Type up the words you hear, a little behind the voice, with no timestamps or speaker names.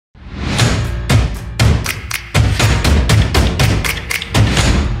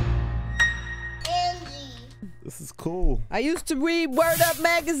cool. I used to read Word Up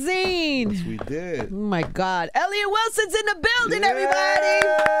magazine. Yes, we did. Oh my God. Elliott Wilson's in the building, everybody.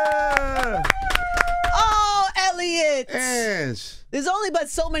 Oh, Elliott. Ange. There's only but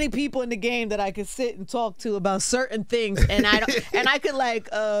so many people in the game that I could sit and talk to about certain things, and I don't, and I could like,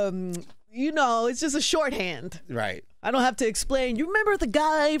 you know, it's just a shorthand. Right. I don't have to explain. You remember the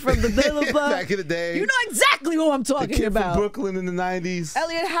guy from the Villa back in the day? You know exactly who I'm talking the kid about. From Brooklyn in the 90s.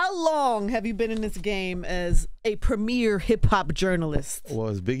 Elliott, how long have you been in this game as a premier hip hop journalist? Well,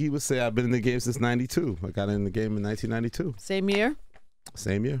 as Biggie would say, I've been in the game since '92. I got in the game in 1992. Same year?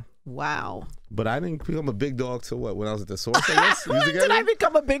 Same year. Wow. But I didn't become a big dog till what? When I was at the Source, I guess? When did I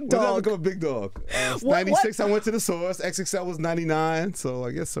become a big dog? When did I become a big dog? 96, I went to the Source. XXL was 99, so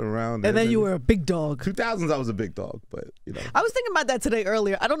I guess around there. And then you were a big dog. 2000s, I was a big dog, but, you know. I was thinking about that today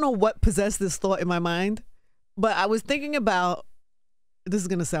earlier. I don't know what possessed this thought in my mind, but I was thinking about, this is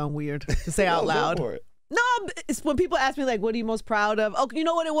going to sound weird to say out loud. Go for it. No, it's when people ask me, like, what are you most proud of? Oh, you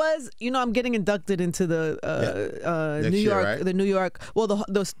know what it was? You know, I'm getting inducted into the New York, right? the New York. Well,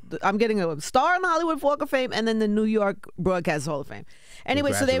 I'm getting a star in the Hollywood Walk of Fame, and then the New York Broadcast Hall of Fame.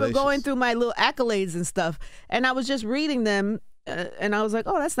 Anyway, so they were going through my little accolades and stuff, and I was just reading them, and I was like,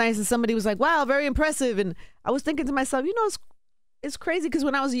 oh, that's nice. And somebody was like, wow, very impressive. And I was thinking to myself, you know, it's crazy because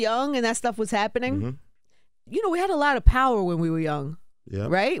when I was young and that stuff was happening, you know, we had a lot of power when we were young. Yeah.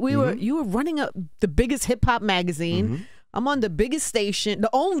 Right? You were running up the biggest hip hop magazine. I'm on the biggest station, the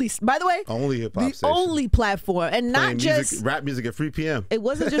only, by the way, only hip hop station. Only platform, and not just rap music at 3 p.m. It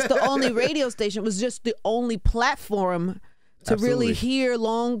wasn't just the only radio station; it was just the only platform to really hear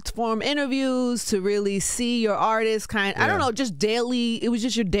long form interviews, to really see your artist. I don't know, just daily. It was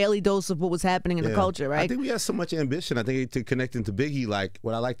just your daily dose of what was happening in the culture, right? I think we had so much ambition. I think to connect into Biggie, like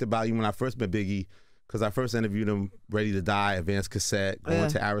what I liked about you when I first met Biggie. Because I first interviewed him, Ready to Die, advanced cassette, going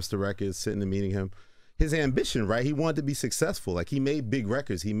to Arista Records, sitting and meeting him. His ambition, right? He wanted to be successful. Like he made big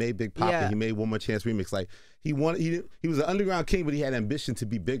records, he made Big Papa, he made One More Chance remix. Like he was an underground king, but he had ambition to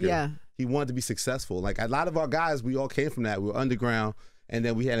be bigger. Yeah. He wanted to be successful. Like a lot of our guys, we all came from that. We were underground, and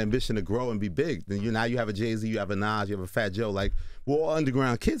then we had ambition to grow and be big. Then now you have a Jay-Z, you have a Nas, you have a Fat Joe. Like we're all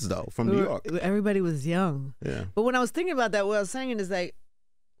underground kids though, from New York. Everybody was young. Yeah. But when I was thinking about that, what I was saying is like,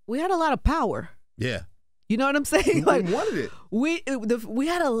 we had a lot of power. Yeah. You know what I'm saying? Like, we wanted it. We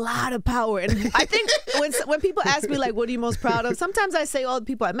had a lot of power, and I think when people ask me like, "What are you most proud of?" Sometimes I say, "Oh, the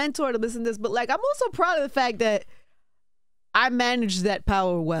people I mentored, or this and this," but like, I'm also proud of the fact that I managed that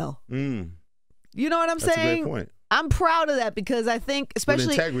power well. You know what I'm saying? That's a great point. I'm proud of that because I think, especially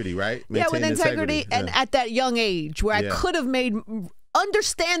with integrity, right? With integrity, and at that young age where I could have made.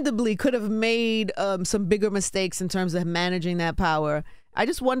 Understandably, could have made some bigger mistakes in terms of managing that power. I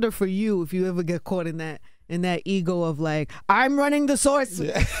just wonder for you if you ever get caught in that ego of like, I'm running the Source.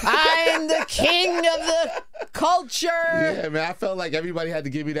 I'm the king of the culture. Yeah, man, I felt like everybody had to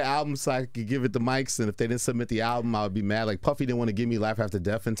give me the album so I could give it the mics, and if they didn't submit the album, I would be mad. Like Puffy didn't want to give me Life After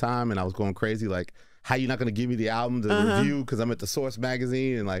Death in time, and I was going crazy. Like, how you not going to give me the album to review because I'm at the Source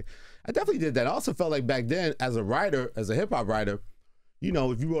magazine? And like, I definitely did that. I also felt like back then, as a writer, as a hip hop writer, you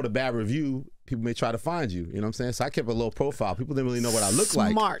know, if you wrote a bad review, people may try to find you. You know what I'm saying? So I kept a low profile. People didn't really know what I looked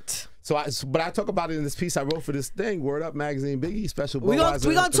like. Smart. But I talk about it in this piece I wrote for this thing, Word Up magazine, Biggie special. We're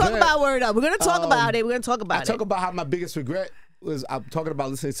gonna talk about Word Up. We're gonna talk about it. We're gonna talk about it. I talk about how my biggest regret was I'm talking about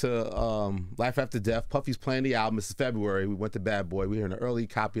listening to Life After Death. Puffy's playing the album. This is February. We went to Bad Boy. We heard an early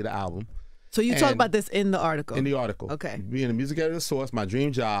copy of the album. So you talk about this in the article? In the article. Okay. Being a music editor of Source, my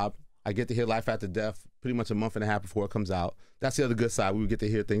dream job. I get to hear Life After Death pretty much a month and a half before it comes out. That's the other good side. We would get to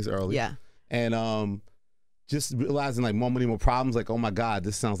hear things early. Yeah. And just realizing like more money, more problems. Like, oh my God,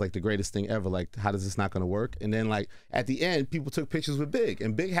 this sounds like the greatest thing ever. Like, how does this not going to work? And then like at the end, people took pictures with Big,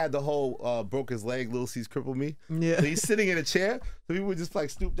 and Big had the whole broke his leg, Lil C's crippled me. Yeah. So he's sitting in a chair. So people would just like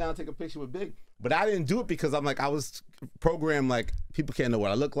stoop down, take a picture with Big. But I didn't do it because I'm like, I was programmed like people can't know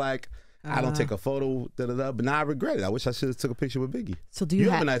what I look like. I don't take a photo, but now I regret it. I wish I should have took a picture with Biggie. So you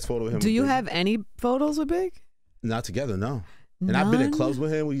have a nice photo of him? Do you have any photos with Big? Not together, no. And None? I've been in clubs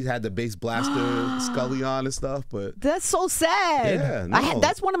with him. We had the bass blaster, Scully on and stuff. But that's so sad. Yeah, no.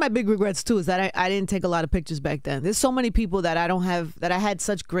 That's one of my big regrets too. Is that I didn't take a lot of pictures back then. There's so many people that I don't have that I had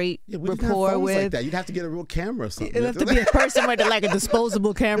such great rapport with. Like that. You'd have to get a real camera or something. It'd have to be a person with like a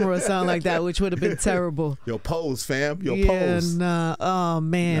disposable camera or something like that, which would have been terrible. Yo, pose, fam. Yo, pose. Nah. Oh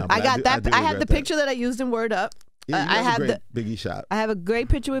man, I got that. I have the picture that I used in Word Up. Yeah, I have the Biggie shot. I have a great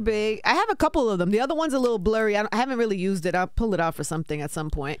picture with Big. I have a couple of them. The other one's a little blurry. I haven't really used it. I'll pull it out for something at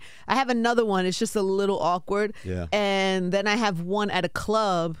some point. I have another one. It's just a little awkward. Yeah. And then I have one at a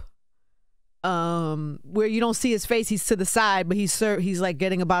club. where you don't see his face. He's to the side, but he's like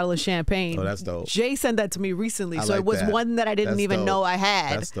getting a bottle of champagne. Oh, that's dope. Jay sent that to me recently, so like it was that. one that I didn't even know I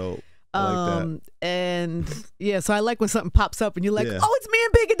had. That's dope. I like that. And yeah, so I like when something pops up and you're like, oh, it's me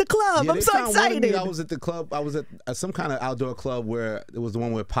and Big in the club. I'm so excited. I was at the club. I was at some kind of outdoor club where it was the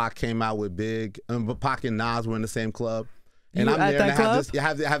one where Pac came out with Big, but Pac and Nas were in the same club. And I'm there and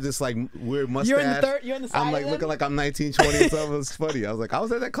I have this like weird mustache. You're in the side. I'm like looking like I'm 19, 20 or something. It's funny. I was like, I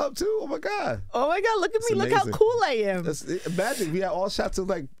was at that club too. Oh my God. Oh my God. Look at me. Look how cool I am. Imagine we had all shots of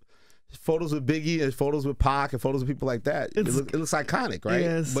like photos with Biggie and photos with Pac and photos of people like that. It looks iconic, right?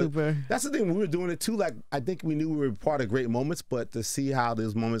 Yeah, super. That's the thing. When we were doing it too, like I think we knew we were part of great moments, but to see how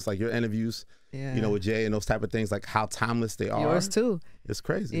those moments, like your interviews, you know, with Jay and those type of things, like how timeless they are. Yours too. It's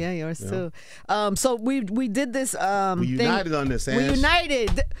crazy. Yeah, yours too. So we did this. We united on this. We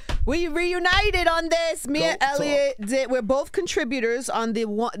united. We reunited on this. Me and Elliott did. We're both contributors on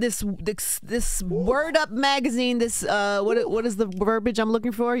this Word Up magazine. This what is the verbiage I'm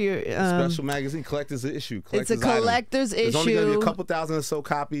looking for? Your special magazine, collector's issue. It's a collector's issue. There's only going to be a couple thousand or so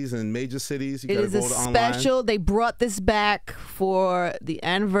copies in major cities. You got to go to online. Special. They brought this back for the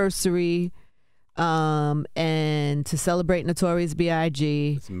anniversary. And to celebrate Notorious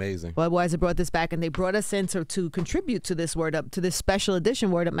B.I.G. It's amazing. Budweiser brought this back, and they brought us in to contribute to this this special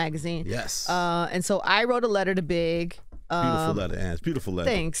edition Word Up magazine. Yes. And so I wrote a letter to Big. Beautiful letter, Ange. Beautiful letter.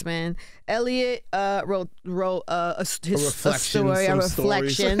 Thanks, man. Elliott wrote a story,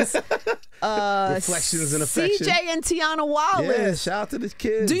 reflections. Reflections and affection. CJ and Tiana Wallace. Yeah, shout out to the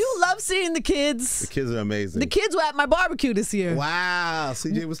kids. Do you love seeing the kids? The kids are amazing. The kids were at my barbecue this year. Wow.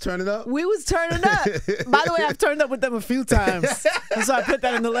 CJ was turning up? We was turning up. By the way, I've turned up with them a few times. And so I put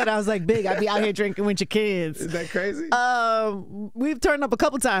that in the letter. I was like, Big, I be out here drinking with your kids. Is that crazy? We've turned up a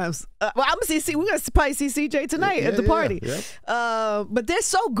couple times. Well, we're going to probably see CJ tonight at the party. Yep. But they're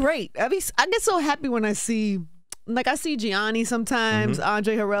so great. I get so happy when I see, like, I see Gianni sometimes,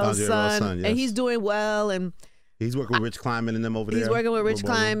 Andre Harrell's son, yes. And he's doing well, and he's working with Rich Kleiman and them over there. He's working with Rich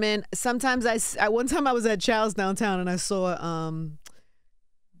Kleiman. Sometimes one time I was at Chow's downtown and I saw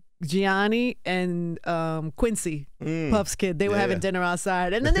Gianni and Quincy, Puff's kid. They were having dinner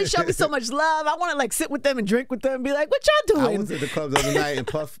outside, and then they showed me so much love. I want to like sit with them and drink with them and be like, "What y'all doing?" I was at the club the other night, and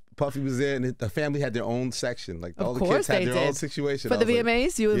Puffy was there, and the family had their own section. Like all the kids had their own situation for the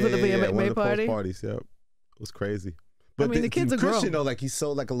VMAs. You were for the VMA one of the party. Parties, yeah, it was crazy. But I mean, the kids are Christian grown. though, like he's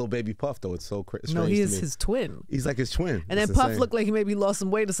so like a little baby Puff though. It's so strange. No, he is to me. his twin. He's like his twin. And then Puff looked like he maybe lost some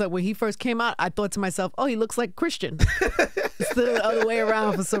weight or something. When he first came out, I thought to myself, "Oh, he looks like Christian." It's the other way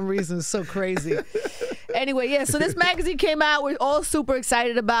around for some reason. It's so crazy. Anyway, yeah. So this magazine came out. We're all super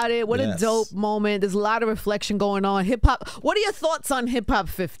excited about it. What a dope moment. There's a lot of reflection going on. Hip hop. What are your thoughts on Hip Hop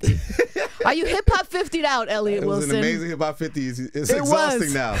 50? Are you Hip Hop 50'd out, Elliott Wilson? It was an amazing Hip Hop 50. It's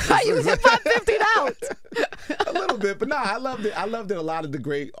exhausting now. Are you Hip Hop 50'd out? A little bit, but no, I loved it. I loved that a lot of the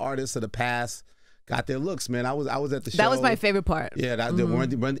great artists of the past got their looks, man. I was at the show. That was my favorite part. Yeah,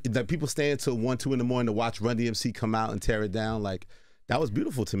 the people staying till 1, 2 in the morning to watch Run DMC come out and tear it down. Like that was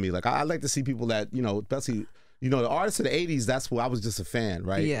beautiful to me. Like I like to see people that especially the artists of the '80s. That's where I was just a fan,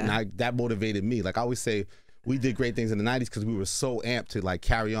 right? Yeah. And that motivated me. Like I always say, we did great things in the '90s because we were so amped to like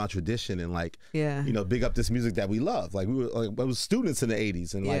carry on tradition and like big up this music that we love. Like we was students in the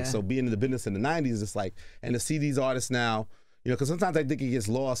 '80s, and like so being in the business in the '90s, it's like, and to see these artists now. Because sometimes I think it gets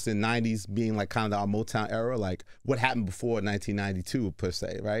lost in '90s being like kind of our Motown era, like what happened before 1992 per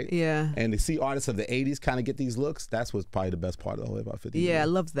se, right? Yeah. And to see artists of the '80s kind of get these looks, that's what's probably the best part of the whole about 50. Yeah, I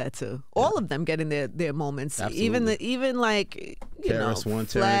loved that too. All of them getting their moments. Absolutely. Even like KRS-One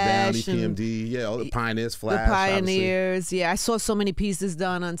tearing down, EPMD, all the pioneers, Flash, the pioneers. obviously. Yeah, I saw so many pieces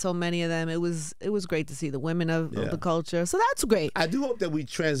done on so many of them. It was great to see the women of the culture. So that's great. I do hope that we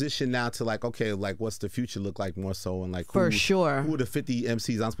transition now to like, okay, like what's the future look like more so, and like for sure. Who are the 50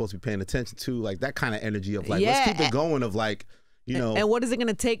 MCs I'm supposed to be paying attention to? Like that kind of energy of like, let's keep it going. Of like, and what is it going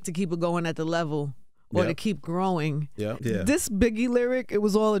to take to keep it going at the level or to keep growing? Yeah. This Biggie lyric, "It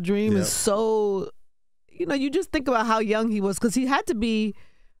was all a dream," is so. You just think about how young he was, because he had to be.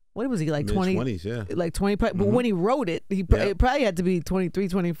 What was he, like 20? 20s, yeah. Like 20, but when he wrote it, it probably had to be 23,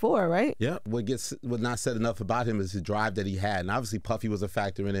 24, right? Yeah. What not said enough about him is the drive that he had. And obviously Puffy was a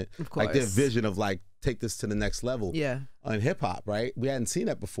factor in it. Of course. Like their vision of like, take this to the next level. Yeah. In hip hop, right? We hadn't seen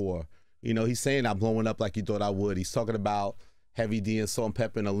that before. He's saying I'm blowing up like you thought I would. He's talking about Heavy D and Salt and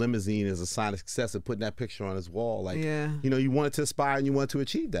Pepper in a limousine as a sign of success and putting that picture on his wall. Like, you wanted to aspire and you wanted to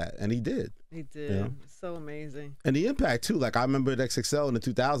achieve that. And he did. He did. So amazing. And the impact too. Like I remember at XXL in the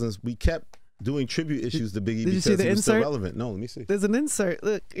 2000s, we kept doing tribute issues to Biggie because he was still relevant. No, let me see. There's an insert.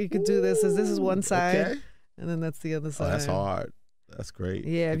 Look, you could do this. This is one side, and then that's the other side. Oh, that's hard. That's great.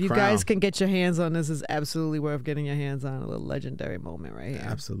 Yeah, if you guys can get your hands on this, is absolutely worth getting your hands on. A little legendary moment right here.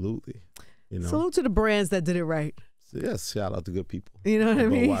 Absolutely. You know. Salute to the brands that did it right. Yes, shout out to good people. You know what I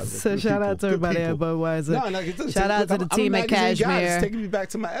mean? So shout out to everybody at Budweiser. Shout out to the team at Cashmere. It's taking me back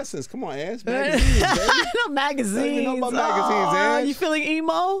to my essence. Come on, Ange. Magazines, baby. No magazines. You know about magazines, Ange. You feeling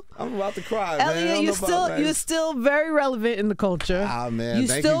emo? I'm about to cry, Elliott, man. you're still very relevant in the culture. Ah, man.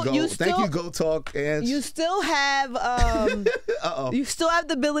 Thank you, Go Talk, Ange. You still have you still have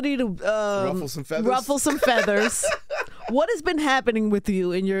the ability to ruffle some feathers. What has been happening with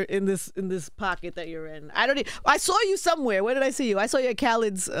you in this pocket that you're in? I saw you somewhere. Where did I see you? I saw you at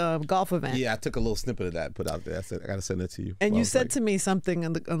Khaled's golf event. Yeah, I took a little snippet of that, put out there. I said I gotta send it to you. And you said to me something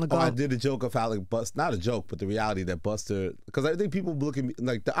on the golf. I did a joke of how like not a joke, but the reality that Buster, because I think people look at me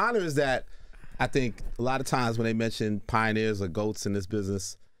like the honor is that I think a lot of times when they mention pioneers or goats in this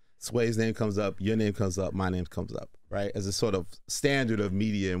business, Sway's name comes up, your name comes up, my name comes up, right? As a sort of standard of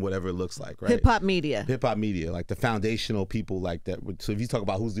media and whatever it looks like, right? Hip-hop media, like the foundational people like that. So if you talk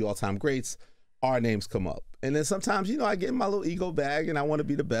about who's the all-time greats, our names come up. And then sometimes, you know, I get in my little ego bag and I want to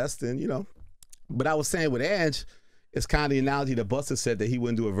be the best and, you know. But I was saying with Ange, it's kind of the analogy that Buster said that he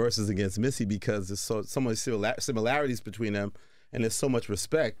wouldn't do a versus against Missy because there's so much similarities between them and there's so much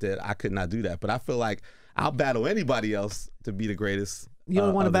respect that I could not do that. But I feel like I'll battle anybody else to be the greatest. You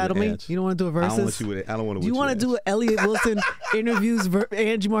don't want to battle me? You don't want to do a versus? I don't want to. Do you want to do an Elliott Wilson interviews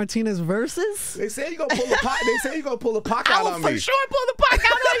Angie Martinez versus? They say you gonna pull a pot. They say you gonna pull a pock out on me. I will for sure pull the pock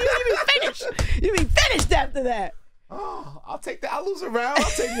out on you. You be finished. You be finished after that. Oh, I'll take that. I'll lose a round.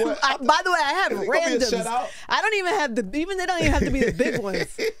 I'll take what? By the way, I have randoms. I don't even have even they don't even have to be the big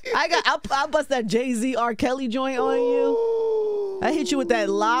ones. I'll bust that Jay-Z R. Kelly joint on you. I hit you with that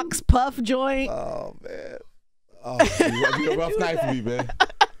Locks Puff joint. Oh man. Oh, it'll be a rough night for me, man.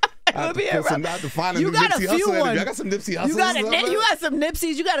 It'll be a rough. You got a few ones. I got some Nipsey Hussles. You got some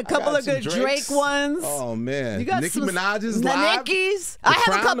Nipseys. You got a couple of good Drake ones. Oh man, you got Nicki Minaj's live. Nicki's. I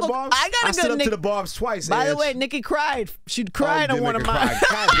have a couple. I got a good. Stood up to the Barbs twice. By the way, Nicki cried. She cried on one of mine. She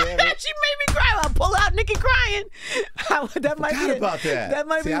made me cry. I'll pull out Nicki crying. That might be about that. That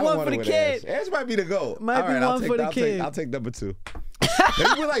might be one for the kid. Ange might be the GOAT. Might be one for the kid. I'll take number 2.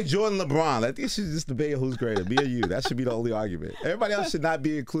 Maybe we're like Jordan, LeBron. I think should just debate who's greater, me or you. That should be the only argument. Everybody else should not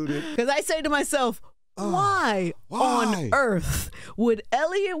be included. Because I say to myself, why on earth would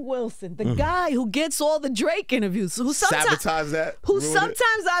Elliott Wilson, the guy who gets all the Drake interviews, who sometimes sabotage that,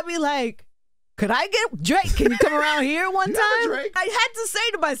 sometimes I'd be like, could I get Drake? Can you come around here one time? I had to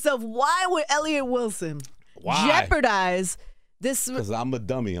say to myself, why would Elliott Wilson jeopardize this? Because I'm a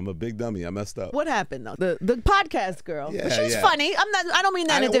dummy. I'm a big dummy. I messed up. What happened though? The podcast girl. Yeah, she's funny. I don't mean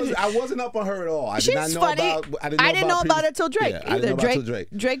that. I wasn't up on her at all. She's funny. I didn't know about it till Drake either.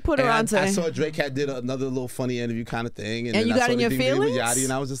 Drake put her on to. I saw Drake did another little funny interview kind of thing, and you got in your feelings.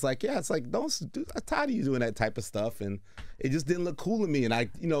 And I was just like, yeah, it's like I'm tired of you doing that type of stuff, and it just didn't look cool to me. And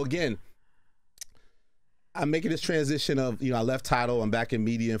again, I'm making this transition of, I left Tidal, I'm back in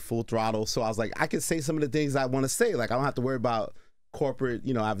media in full throttle. So I was like, I can say some of the things I want to say. Like, I don't have to worry about corporate,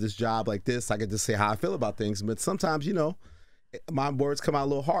 I have this job like this. I can just say how I feel about things. But sometimes, my words come out a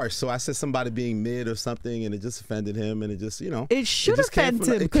little harsh. So I said somebody being mid or something, and it just offended him. And it just, It should offend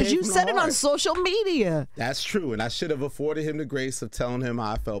him because you said it on social media. That's true. And I should have afforded him the grace of telling him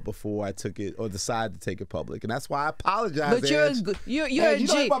how I felt before I took it or decided to take it public. And that's why I apologize. But you're a G.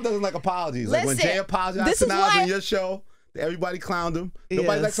 Hip-hop doesn't like apologies. Listen, like when Jay apologized to Nas on your show, everybody clowned him.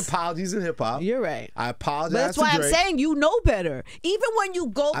 Nobody likes apologies in hip-hop. You're right. I apologize. But that's why I'm saying you know better. Even when you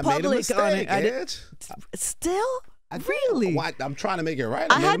go public on it. Still? Really? I'm trying to make it right.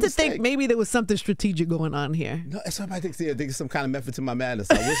 I had to think maybe there was something strategic going on here. No, somebody thinks there's some kind of method to my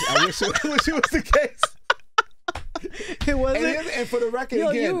madness. I wish it was the case. It wasn't. And for the record,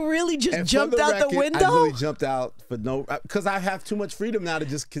 again, you really just jumped out the window. I really jumped out for because I have too much freedom now to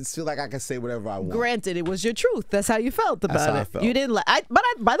just feel like I can say whatever I want. Granted, it was your truth. That's how you felt about it. You didn't like.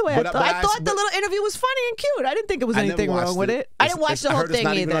 By the way, I thought the little interview was funny and cute. I didn't think it was anything wrong with it. I didn't watch the whole thing either. It's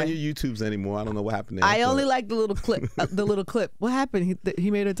not even on your YouTubes anymore. I don't know what happened there. I only like the little clip. The little clip. What happened?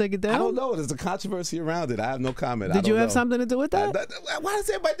 He made her take it down. I don't know. There's a controversy around it. I have no comment. Did you have something to do with that? Why does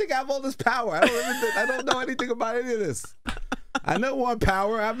everybody think I have all this power? I don't know anything about any of this. I know one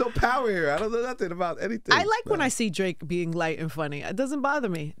power. I have no power here. I don't know nothing about anything. I like when I see Drake being light and funny. It doesn't bother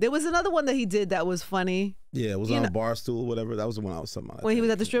me. There was another one that he did that was funny. Yeah, it was on a bar stool or whatever. That was the one I was talking about. When he was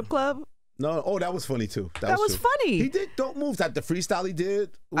at the strip club? No, oh, that was funny too. That was funny. He did Don't Move. That the freestyle he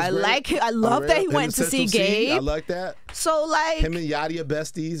did. I great. Like it. I love that he went to see Gabe. I like that. So like him and Yachty are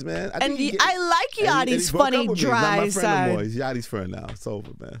besties, man. I like Yachty's funny dry side. No more. He's Yachty's friend now. It's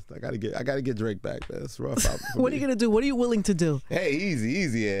over, man. I gotta get Drake back, man. It's rough out. What are you gonna do? What are you willing to do? Hey,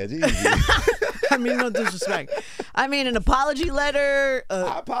 easy, Edge. Easy. I mean, no disrespect. I mean, an apology letter.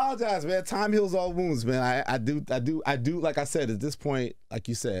 I apologize, man. Time heals all wounds, man. I do. Like I said, at this point, like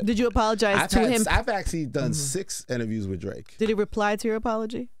you said. Did you apologize to him? I've actually done 6 interviews with Drake. Did he reply to your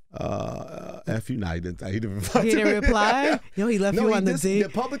apology? F you, no, he didn't reply. He didn't reply? Yo, he left you on the D. The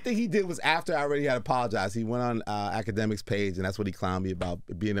public thing he did was after I already had apologized. He went on Academic's page, and that's what he clowned me about,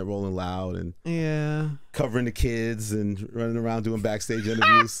 being at Rolling Loud and covering the kids and running around doing backstage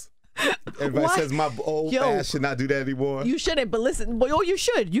interviews. Everybody says my old ass should not do that anymore. You shouldn't, but listen, you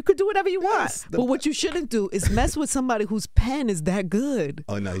should. You could do whatever you want. But what you shouldn't do is mess with somebody whose pen is that good.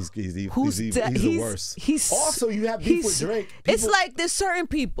 Oh no, he's the worst. Also, you have beef with Drake. It's like there's certain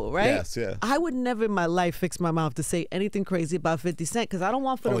people, right? Yes, yeah. I would never in my life fix my mouth to say anything crazy about 50 Cent because I don't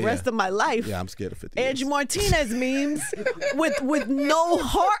want for the rest of my life. Yeah, I'm scared of 50. Angie Martinez memes with no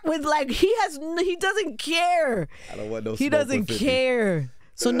heart, with like he doesn't care. I don't want no. He doesn't care.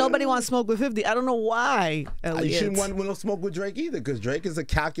 So nobody wants to smoke with 50. I don't know why, Elliott. You shouldn't want to smoke with Drake either, because Drake is a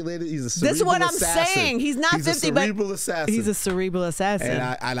calculated. He's a cerebral assassin. This is what I'm assassin. Saying. He's not 50, a cerebral assassin. He's a cerebral assassin.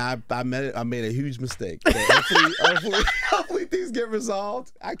 And I made a huge mistake. So hopefully things get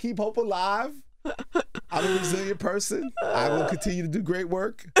resolved. I keep hope alive. I'm a resilient person. I will continue to do great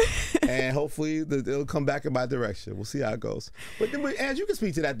work, and hopefully it'll come back in my direction. We'll see how it goes. But then, Ange, you can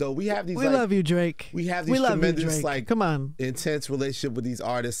speak to that though. We have these. We love you, Drake. We have these tremendous, come on, intense relationship with these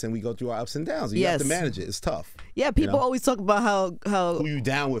artists, and we go through our ups and downs. You have to manage it. It's tough. Yeah, people always talk about how who you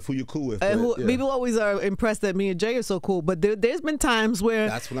down with, who you cool with. People always are impressed that me and Jay are so cool, but there's been times where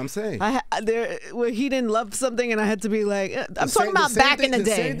that's what I'm saying. Where he didn't love something, and I had to be like, I'm talking about back in the day.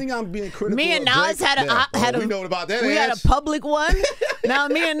 The same thing I'm being critical. Me and Nas we know about that. We had a public one. Now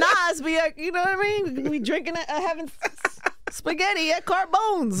me and Nas be like, you know what I mean? We drinking, having spaghetti at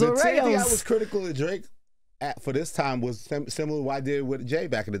Carbone's or Rayo's. The same thing I was critical of Drake for this time was similar to what I did with Jay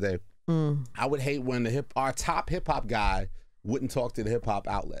back in the day. I would hate when our top hip hop guy wouldn't talk to the hip hop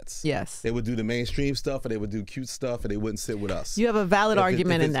outlets. Yes. They would do the mainstream stuff, or they would do cute stuff, and they wouldn't sit with us. You have a valid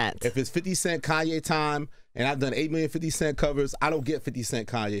argument in that. If it's 50 Cent Kanye time, and I've done 8 million 50 Cent covers, I don't get 50 Cent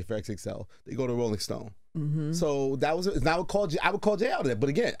Kanye for XXL. They go to Rolling Stone. So that was, and I would call Jay out of that. But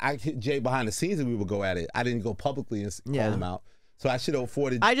again, I hit Jay behind the scenes, and we would go at it. I didn't go publicly and call him out. So I should have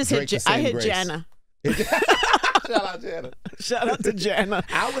afforded. I just Drake hit Jana. Shout out Jana. Shout out to Jana.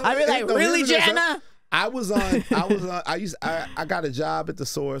 I be like, really, Jana? I got a job at the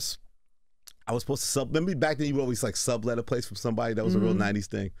Source. I was supposed to remember back then you would always like sublet a place from somebody. That was a real 90s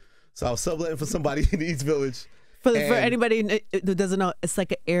thing. So I was subletting for somebody in the East Village. For anybody who doesn't know, it's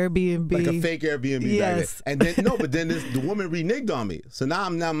like an Airbnb. Like a fake Airbnb. Yes. And then but then the woman reneged on me. So now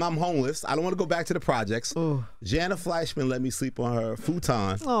I'm homeless. I don't want to go back to the projects. Ooh. Jana Fleischman let me sleep on her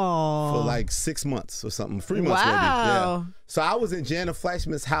futon for like 6 months or something. 3 months maybe. Yeah. So I was in Jana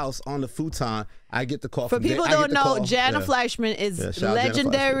Fleischman's house on the futon. I get the call from people don't know, Jana Fleischman is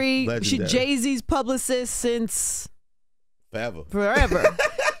legendary. She's Jay-Z's publicist since forever.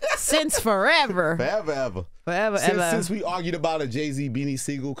 Since forever. Since we argued about a Jay-Z Beanie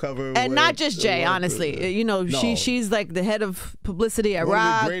Siegel cover. And not just Jay, honestly. You know, she's like the head of publicity at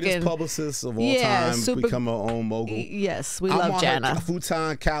Rock. One of the greatest publicists of all time. Become her own mogul. Yes, we love Jana. I'm on her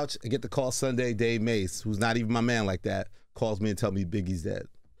futon couch. I get the call Sunday. Dave Mace, who's not even my man like that, calls me and tells me Biggie's dead.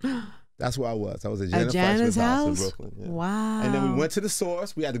 That's where I was. I was at Jana's house in Brooklyn. Yeah. Wow. And then we went to the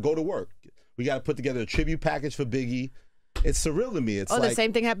Source. We had to go to work. We got to put together a tribute package for Biggie. It's surreal to me. It's the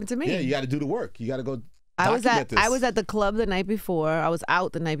same thing happened to me. Yeah, you got to do the work. You got to go. I was at the club the night before. I was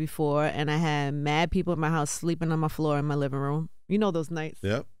out the night before, and I had mad people in my house sleeping on my floor in my living room. You know those nights?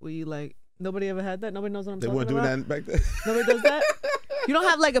 Yep. Where you like nobody ever had that. Nobody knows what I'm talking about. They weren't doing that back then. Nobody does that. You don't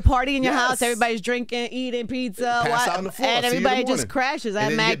have like a party in your house. Everybody's drinking, eating pizza, pass out on the floor, and everybody just crashes. I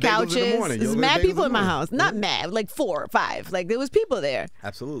had mad couches. There's mad people in my house. Not mad, like 4 or 5. Like there was people there.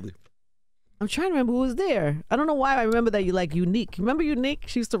 Absolutely. I'm trying to remember who was there. I don't know why I remember that you like Unique. Remember Unique?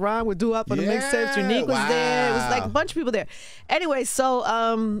 She used to rhyme with Doo-Wop on the mixtapes. Unique was there. It was like a bunch of people there. Anyway, so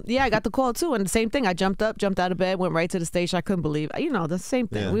I got the call too, and the same thing. I jumped out of bed, went right to the station. I couldn't believe, the same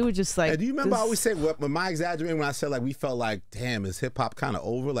thing. Yeah. We were just like. And do you remember I always say when I exaggerating when I said like we felt like, damn, is hip hop kind of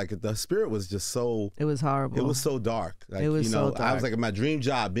over? Like the spirit was just so. It was horrible. It was so dark. Like, it was so dark. I was like, my dream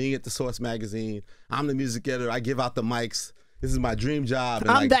job being at the Source magazine. I'm the music editor. I give out the mics. this is my dream job.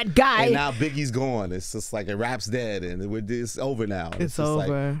 And I'm that guy. And now Biggie's gone. It's just like, a rap's dead, and it's over now. It's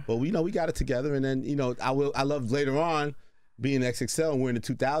over. Like, but we got it together, and then I loved later on being XXL, and we're in the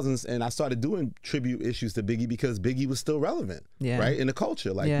 2000s, and I started doing tribute issues to Biggie because Biggie was still relevant, right, in the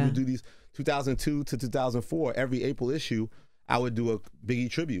culture. Like we would do these 2002 to 2004, every April issue, I would do a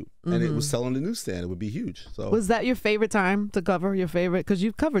Biggie tribute, and it was selling the newsstand. It would be huge. So was that your favorite time to cover? Your favorite, because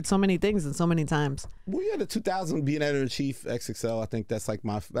you've covered so many things and so many times. Well, yeah, the 2000 being editor in chief, XXL. I think that's like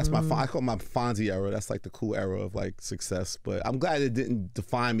my I call it my Fonzie era. That's like the cool era of like success. But I'm glad it didn't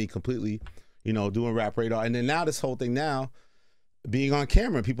define me completely. Doing Rap Radar, and then now this whole thing now. Being on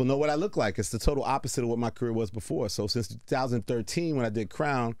camera, people know what I look like. It's the total opposite of what my career was before. So since 2013, when I did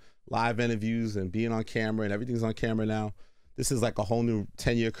Crown, live interviews and being on camera, and everything's on camera now, this is like a whole new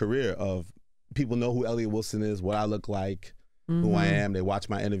 10-year career of people know who Elliott Wilson is, what I look like, who I am. They watch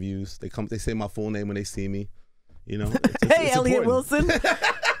my interviews. They say my full name when they see me. Hey, Elliott Wilson.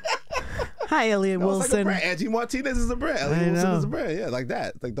 Hi, Elliott Wilson. Like Angie Martinez is a brand. Elliott Wilson is a brand. Yeah, like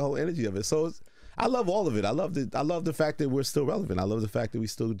that. Like the whole energy of it. So I love all of it. I love the fact that we're still relevant. I love the fact that we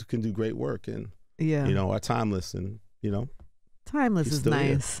still can do great work, and are timeless, and timeless is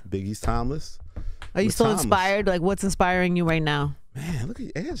nice. Here. Biggie's timeless. Are you still inspired? Like, what's inspiring you right now? Man, look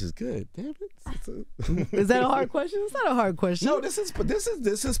at Ange is good. Damn it. Is that a hard question? It's not a hard question. No, this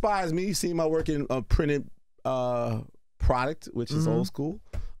inspires me. You see my work in a printed product, which is old school.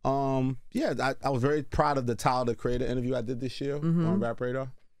 I was very proud of the Tyler the Creator interview I did this year on Rap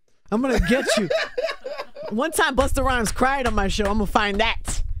Radar. I'm gonna get you. One time Busta Rhymes cried on my show. I'm gonna find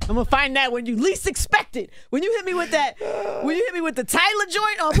that. I'm gonna find that when you least expect it. When you hit me with that, when you hit me with the Tyler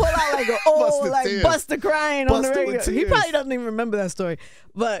joint, I'll pull out like Busta crying on the radio. He probably doesn't even remember that story.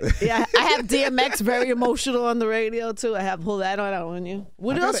 But yeah, I have DMX very emotional on the radio too. I have pull that on you.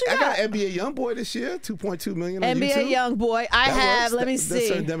 What else you got? I got NBA Youngboy this year, 2.2 million on NBA YouTube. Youngboy. Let me see. That's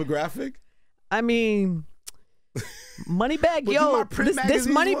certain demographic. I mean, Moneybag Yo. This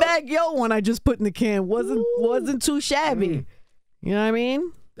Moneybag Yo one I just put in the can wasn't too shabby. You know what I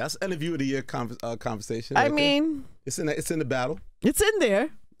mean? That's interview of the year conversation. I mean, it's in the battle. It's in there.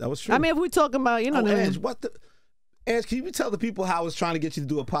 That was true. I mean, if we're talking about, Ange, Ange, can you tell the people how I was trying to get you to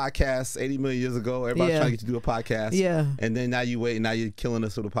do a podcast 80 million years ago? Everybody's trying to get you to do a podcast. Yeah. And then now you wait, and now you're killing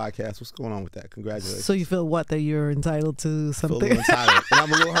us with a podcast. What's going on with that? Congratulations. So you feel what? That you're entitled to something? I feel entitled. And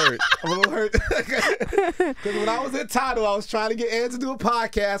I'm a little hurt. Because when I was at Tidal, I was trying to get Ange to do a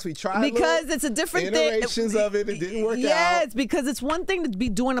podcast. We tried because it's a different thing. Iterations of it. It didn't work out. Yeah, it's because it's one thing to be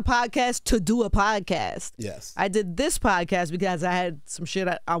doing a podcast to do a podcast. Yes. I did this podcast because I had some shit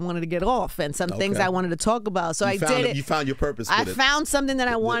I wanted to get off and some things I wanted to talk about. So I did it. You found your purpose. I found something that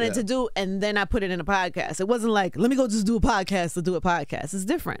I wanted to do, and then I put it in a podcast. It wasn't like, let me go just do a podcast to do a podcast. It's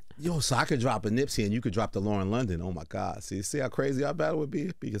different. Yo, so I could drop a Nipsey, and you could drop the Lauren London. Oh my God! See how crazy our battle would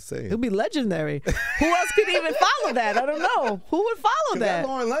be? Be insane. It would be legendary. Who else could even follow that? I don't know. Who would follow that?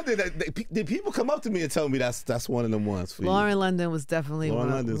 Lauren London. Did people come up to me and tell me that's one of them ones for Lauren you? London was definitely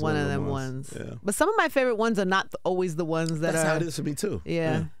one of them ones. Yeah. But some of my favorite ones are not always the ones that that's are. how it is for me too.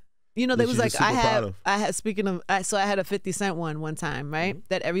 Yeah. There was like I had speaking of so I had a 50 Cent one time, right?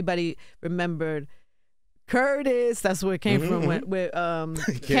 That everybody remembered. Curtis, that's where it came from with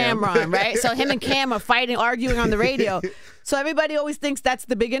Cameron, right? So him and Cam are fighting, arguing on the radio. So everybody always thinks that's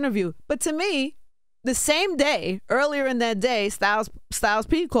the big interview. But to me, the same day, earlier in that day, Styles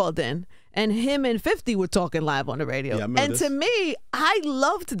P called in, and him and 50 were talking live on the radio. Yeah, and to me, I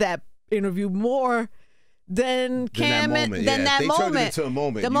loved that interview more than Cam that moment. Turned it into a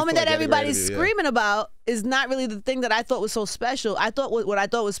moment. The moment that everybody's screaming about is not really the thing that I thought was so special. I thought what I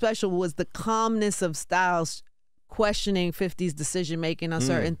thought was special was the calmness of Styles questioning 50's decision making on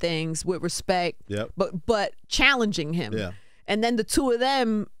certain things with respect, but challenging him. Yeah. And then the two of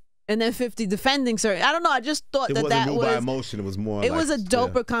them, and then 50 defending certain. I don't know. I just thought that wasn't moved by emotion. It was more. It was a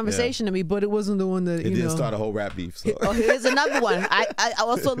doper conversation to me, but it wasn't the one that it didn't start a whole rap beef. So. Oh, here's another one. I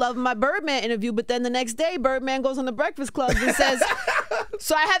also love my Birdman interview, but then the next day, Birdman goes on the Breakfast Club and says,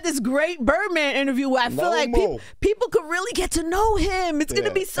 "So I have this great Birdman interview where I feel like people could really get to know him. It's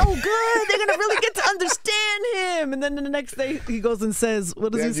gonna be so good. They're gonna really get to understand him." And then the next day, he goes and says,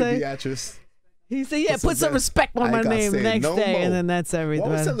 "What does he say?" Beatrice. He said, "Yeah, put some respect on my name." The next day, and then that's everything.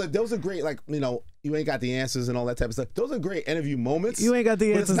 Those are great, you ain't got the answers and all that type of stuff. Those are great interview moments. You ain't got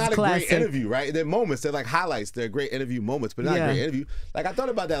the answers. But it's not a great interview, right? They're moments. They're like highlights. They're great interview moments, but not a great interview. Like I thought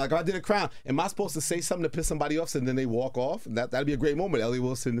about that. Like if I did a Crown, am I supposed to say something to piss somebody off and then they walk off? And that'd be a great moment. Elliott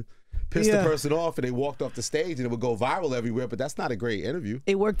Wilson pissed the person off and they walked off the stage and it would go viral everywhere. But that's not a great interview.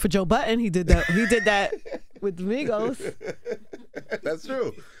 It worked for Joe Budden. He did that. He did that with Migos. That's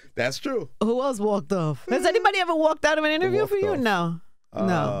true. That's true. Who else walked off? Has anybody ever walked out of an interview for you? No.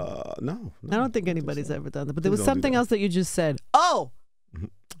 No. I don't think anybody's ever done that. But there was something else that you just said. Oh,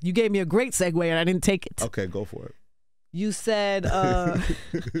 you gave me a great segue and I didn't take it. Okay, go for it. You said the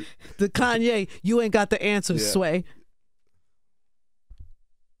Kanye, you ain't got the answer, Sway.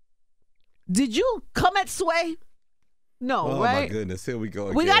 Did you come at Sway? No, right? Oh my goodness, here we go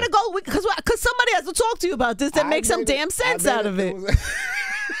again. We gotta go because somebody has to talk to you about this that makes some damn sense out of it.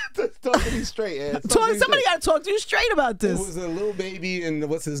 Talk to me straight, Ed. Somebody got to talk to you straight about this. It was a little baby and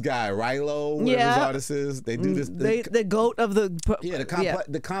what's his guy, Rilo, whatever his artist is. They do this. The goat of the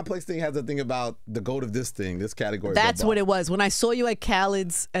the complex thing has a thing about the goat of this thing, this category. That's what it was. When I saw you at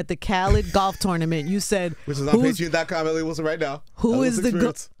the Khaled golf tournament, you said, which is on Patreon.com, Elliott Wilson right now. Who is the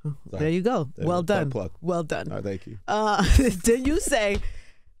goat? There you go. Well done. Well done. All right, thank you. Then you say,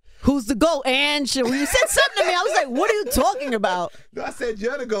 who's the GOAT, Angie? When you said something to me, I was like, what are you talking about? No, I said,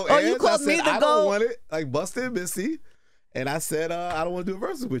 you're the GOAT, Angie. Oh, you called me the GOAT? I don't want it. Like, Busta and Missy. And I said, I don't want to do a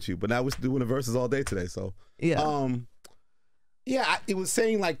versus with you. But now we're doing the versus all day today. So, it was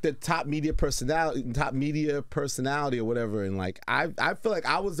saying, like, the top media personality or whatever. And, like, I feel like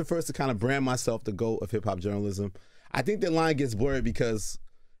I was the first to kind of brand myself the GOAT of hip-hop journalism. I think the line gets blurred because...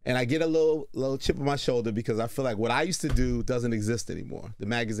 And I get a little chip on my shoulder because I feel like what I used to do doesn't exist anymore. The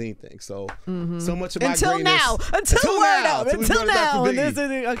magazine thing. So so much of my until greatness, until now.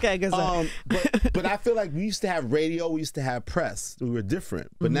 Okay, I guess but I feel like we used to have radio, we used to have press. We were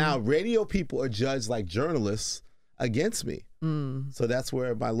different. But now radio people are judged like journalists against me. So that's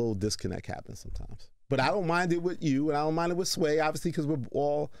where my little disconnect happens sometimes. But I don't mind it with you, and I don't mind it with Sway, obviously, because we're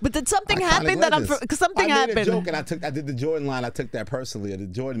all. But did something happen that because something happened? I made a joke, and I did the Jordan line. I took that personally, the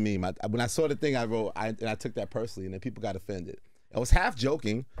Jordan meme. When I saw the thing, I wrote, and I took that personally, and then people got offended. I was half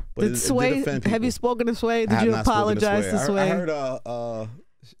joking, but it did offend people. Have you spoken to Sway? Did you apologize to Sway? I heard all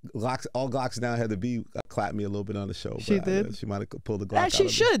Glocks down had to be clapped me a little bit on the show. She did. She might have pulled the Glock out. She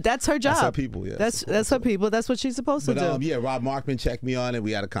should. That's her job. That's her people. Yeah. That's her people. That's what she's supposed to do. Yeah, Rob Markman checked me on it.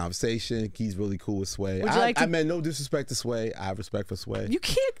 We had a conversation. He's really cool with Sway. I meant no disrespect to Sway. I have respect for Sway. You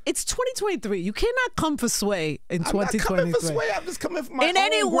can't. It's 2023. You cannot come for Sway in 2023. I'm not coming for Sway. I'm just coming for my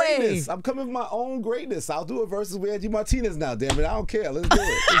own greatness. I'm coming for my own greatness. I'll do a versus with Angie Martinez now. Damn it, I don't care. Let's do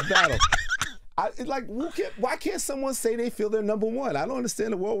it. Let's battle. Why can't someone say they feel they're number one? I don't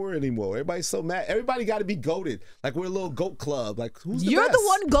understand the world we're in anymore. Everybody's so mad. Everybody got to be goated. Like we're a little goat club. Like who's the best? The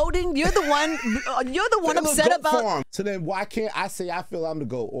one goating. You're the one. You're the one upset about. Farm. So then why can't I say I feel I'm the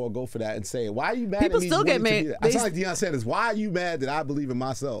GOAT or go for that and say it? Why are you mad? People at me still get mad. I sound like Deion Sanders. Why are you mad that I believe in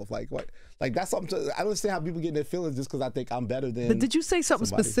myself? Like what? Like that's something. I don't understand how people get in their feelings just because I think I'm better than. But did you say something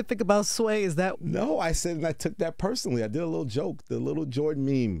specific about Sway? Is that? No, I said, and I took that personally. I did a little joke, the little Jordan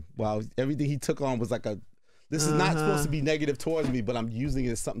meme. Wow, everything he took on was like a. This is not supposed to be negative towards me, but I'm using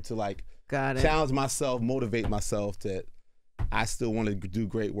it as something to like challenge myself, motivate myself that I still want to do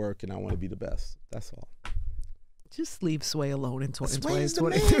great work and I want to be the best. That's all. Just leave Sway alone in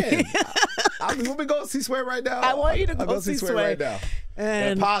 2023. You want me to go see Sway right now? I want you to go see Sway right now.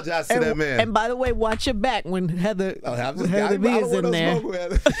 And apologize to that man. And by the way, watch your back when Heather B is in there.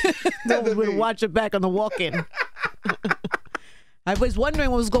 Watch your back on the walk-in. I was wondering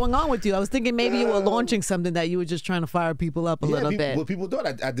what was going on with you. I was thinking maybe you were launching something that you were just trying to fire people up a little bit. Well, people do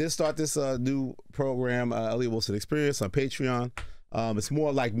it. I did start this new program, Elliott Wilson Experience, on Patreon. It's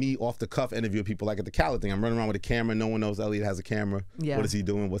more like me off the cuff interviewing people like at the Khaled thing. I'm running around with a camera. No one knows Elliott has a camera. Yeah. What is he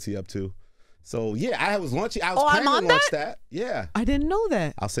doing? What's he up to? So, yeah, I was launching. I was planning to launch that. Yeah. I didn't know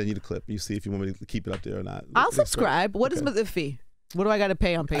that. I'll send you the clip. You see if you want me to keep it up there or not. I'll subscribe. What is the fee? What do I got to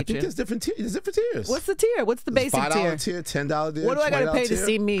pay on Patreon? I think there's different tiers. What's the tier? What's the basic tier? $5 tier, $10 tier. What do I got to pay to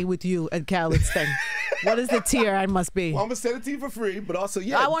see me with you at Khaled's thing? What is the tier I must be? Well, I'm going to send it to you for free, but also,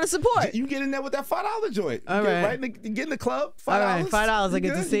 I want to support. You get in there with that $5 joint. All right. You get in the club, $5. All right, $5. I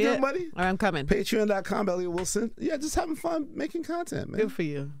get to see it. Money. All right, I'm coming. Patreon.com, Elliott Wilson. Yeah, just having fun making content, man. Good for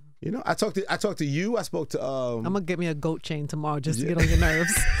you. You know, I talked to you. I spoke to. I'm gonna get me a goat chain tomorrow just to get on your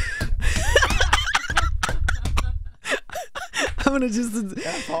nerves. I'm gonna just to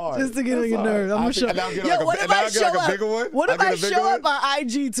get on your nerves. I'm gonna show. What if I show up? What if I show up on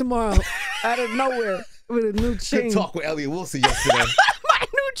IG tomorrow out of nowhere with a new chain? Good talk with Elliott Wilson yesterday. My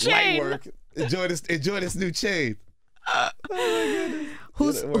new chain. Light work. Enjoy this new chain.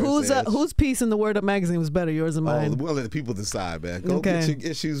 Whose piece in the Word Up magazine was better, yours or mine? We'll let the people decide, man. Go get your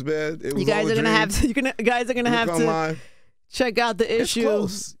issues, man. You guys are gonna have to check out the issue. It's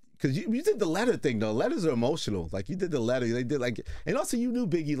close. Because you did the letter thing, though. Letters are emotional. Like, you did the letter. They did, like, and also you knew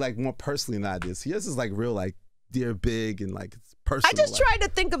Biggie, like, more personally than I did. So yours is, like, real, like, dear Big and like it's personal. I just tried to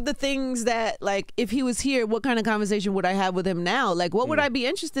think of the things that, like, if he was here, what kind of conversation would I have with him now? Like, what would I be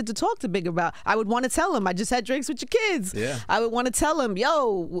interested to talk to Big about? I would want to tell him, I just had drinks with your kids. Yeah. I would want to tell him,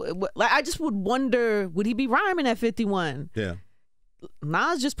 yo, like, I just would wonder, would he be rhyming at 51? Yeah.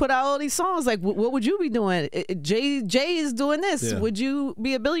 Nas just put out all these songs. Like, what would you be doing? Jay is doing this. Yeah. Would you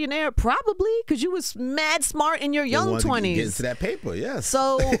be a billionaire? Probably, because you was mad smart in your young 20s. Get into that paper, yes.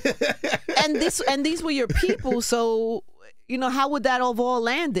 So, and these were your people. So, you know, how would that have all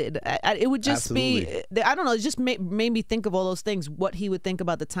landed? It would just be, I don't know. It just made me think of all those things. What he would think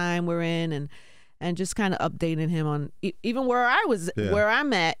about the time we're in, and just kind of updating him on even where I was, where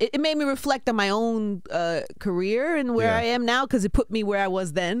I'm at. It made me reflect on my own career and where I am now, because it put me where I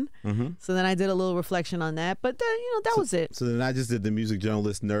was then. So then I did a little reflection on that. But then, you know, that was it. So then I just did the music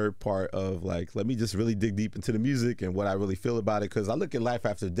journalist nerd part of like, let me just really dig deep into the music and what I really feel about it. Because I look at Life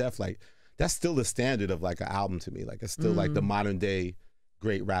After Death, like that's still the standard of like an album to me. Like it's still like the modern day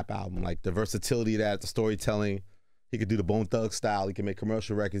great rap album. Like the versatility of that, the storytelling. He could do the Bone Thug style. He can make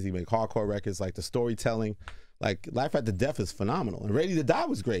commercial records. He can make hardcore records. Like the storytelling, like Life After Death is phenomenal. And Ready to Die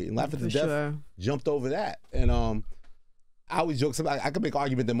was great. And Life After Death jumped over that. And I always joke, I could make an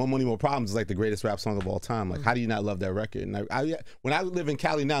argument that More Money, More Problems is like the greatest rap song of all time. Like, how do you not love that record? And when I live in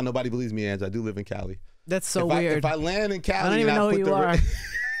Cali now, nobody believes me, Angie. I do live in Cali. That's so weird. If I land in Cali, I don't even know who you are.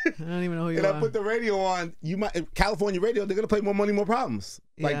 I don't even know who you are. And I put the radio on, California radio, they're gonna play More Money, More Problems.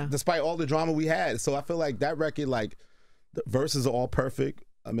 Like despite all the drama we had. So I feel like that record, like the verses are all perfect.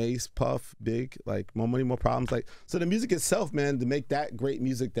 Amaze, Puff, Big, like More Money, More Problems. Like, so the music itself, man, to make that great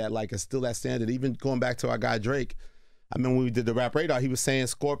music that like is still that standard. Even going back to our guy Drake, I mean, when we did the Rap Radar, he was saying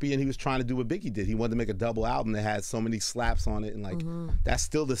Scorpion, he was trying to do what Biggie did. He wanted to make a double album that had so many slaps on it, and like that's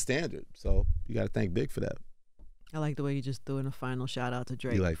still the standard. So you got to thank Big for that. I like the way you just threw in a final shout out to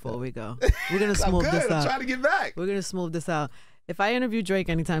Drake before we go. We're gonna smooth this out. I'm trying to get back. We're gonna smooth this out. If I interview Drake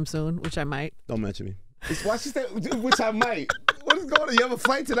anytime soon, which I might. Don't mention me. Watch you say, which I might. What is going on? You have a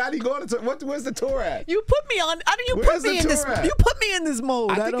flight tonight? You going to where's the tour at? You put me on. You put me in this. You put me in this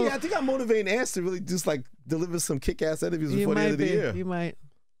mode. I think I'm motivating Ants to really just like deliver some kick-ass interviews before the end of the year. You might.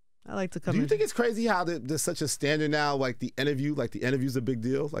 I like to come. Do you think it's crazy how there's such a standard now? Like the interview's a big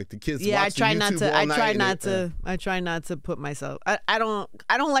deal. Like the kids. Yeah, watch I try not to put myself. I don't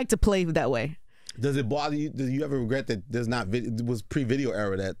like to play that way. Does it bother you? Do you ever regret that there's not it was pre-video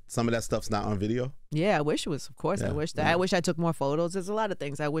era that some of that stuff's not on video? Yeah, I wish it was. Of course, I wish that. I wish I took more photos. There's a lot of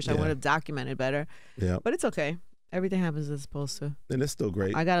things I wish I would have documented better. Yeah, but it's okay. Everything happens as it's supposed to. And it's still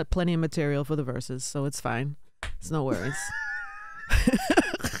great. I got plenty of material for the verses, so it's fine. It's no worries.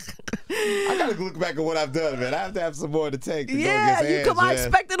 I gotta look back at what I've done, man. I have to have some more to take. I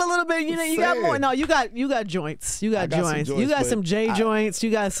expected a little bit. You know, you got more. No, you got joints. You got joints. You got some J joints.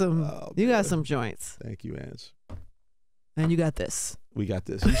 You got some. You got some joints. Thank you, Ange. And you got this. We got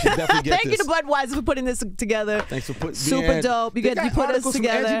this. You should definitely get Thank you to Budweiser for putting this together. Thanks for putting super dope. You put us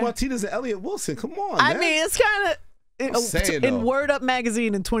together. Angie Martinez and Elliott Wilson. Come on, man. I mean, it's kind of in Word Up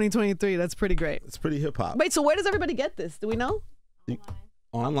magazine in 2023. That's pretty great. It's pretty hip hop. Wait, so where does everybody get this? Do we know?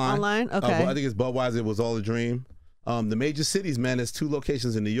 Online. Okay. I think it's Budweiser. It was all a dream. The major cities, man. There's 2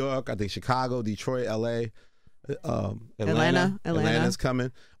 locations in New York. I think Chicago, Detroit, LA. Atlanta. Atlanta's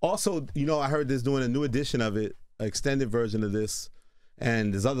coming. Also, you know, I heard there's doing a new edition of it, an extended version of this.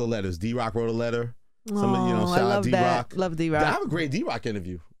 And there's other letters. D-Rock wrote a letter. Shout out D-Rock. Love D-Rock. I have a great D-Rock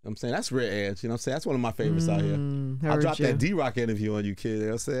interview. I'm saying that's rare, Ange. You know what I'm saying? That's one of my favorites out here. I'll drop that D-Rock interview on you, kid. You know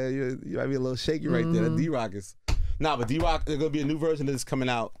what I'm saying? You might be a little shaky right there. That D-Rock is... but D-Rock, there's going to be a new version of this coming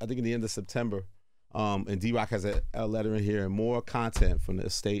out, I think, in the end of September. And D-Rock has a letter in here and more content from the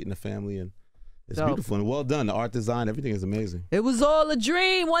estate and the family. And it's beautiful and well done. The art design, everything is amazing. It was all a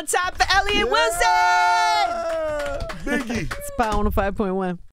dream. One time for Elliott Wilson! Biggie. It's Power on 5.1.